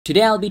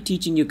Today I'll be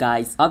teaching you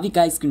guys how you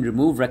guys can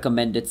remove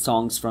recommended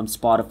songs from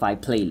Spotify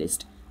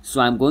playlist.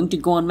 So I'm going to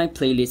go on my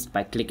playlist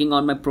by clicking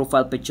on my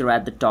profile picture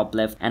at the top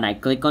left and I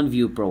click on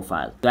view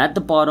profile. So at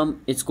the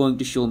bottom it's going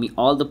to show me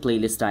all the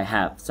playlists I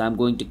have. So I'm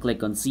going to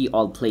click on see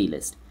all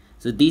playlist.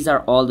 So these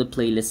are all the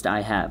playlists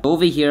I have.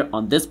 Over here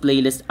on this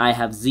playlist I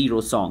have 0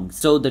 songs.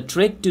 So the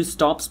trick to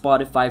stop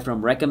Spotify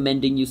from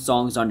recommending you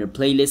songs on your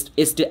playlist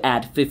is to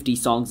add 50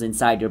 songs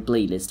inside your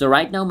playlist. So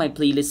right now my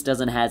playlist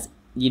doesn't has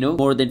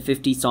more than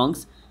 50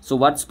 songs. So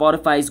what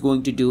Spotify is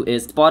going to do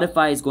is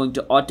Spotify is going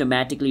to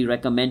automatically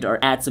recommend or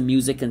add some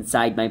music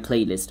inside my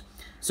playlist.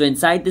 So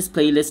inside this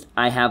playlist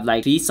I have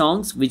like 3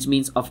 songs, which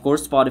means of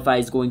course Spotify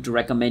is going to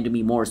recommend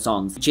me more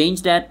songs. To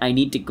change that, I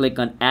need to click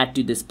on add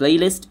to this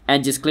playlist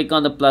and just click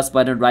on the plus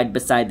button right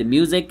beside the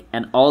music,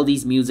 and all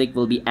these music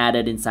will be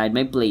added inside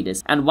my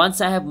playlist. And once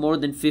I have more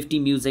than 50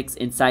 musics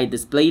inside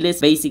this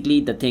playlist, basically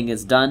the thing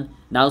is done.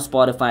 Now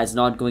Spotify is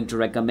not going to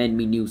recommend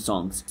me new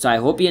songs. So I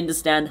hope you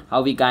understand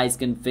how you guys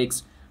can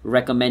fix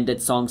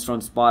recommended songs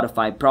from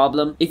Spotify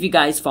problem. If you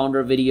guys found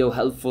our video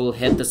helpful,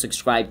 hit the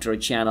subscribe to our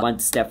channel. One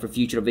step for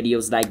future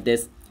videos like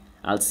this.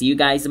 I'll see you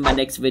guys in my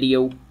next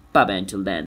video. Bye bye until then.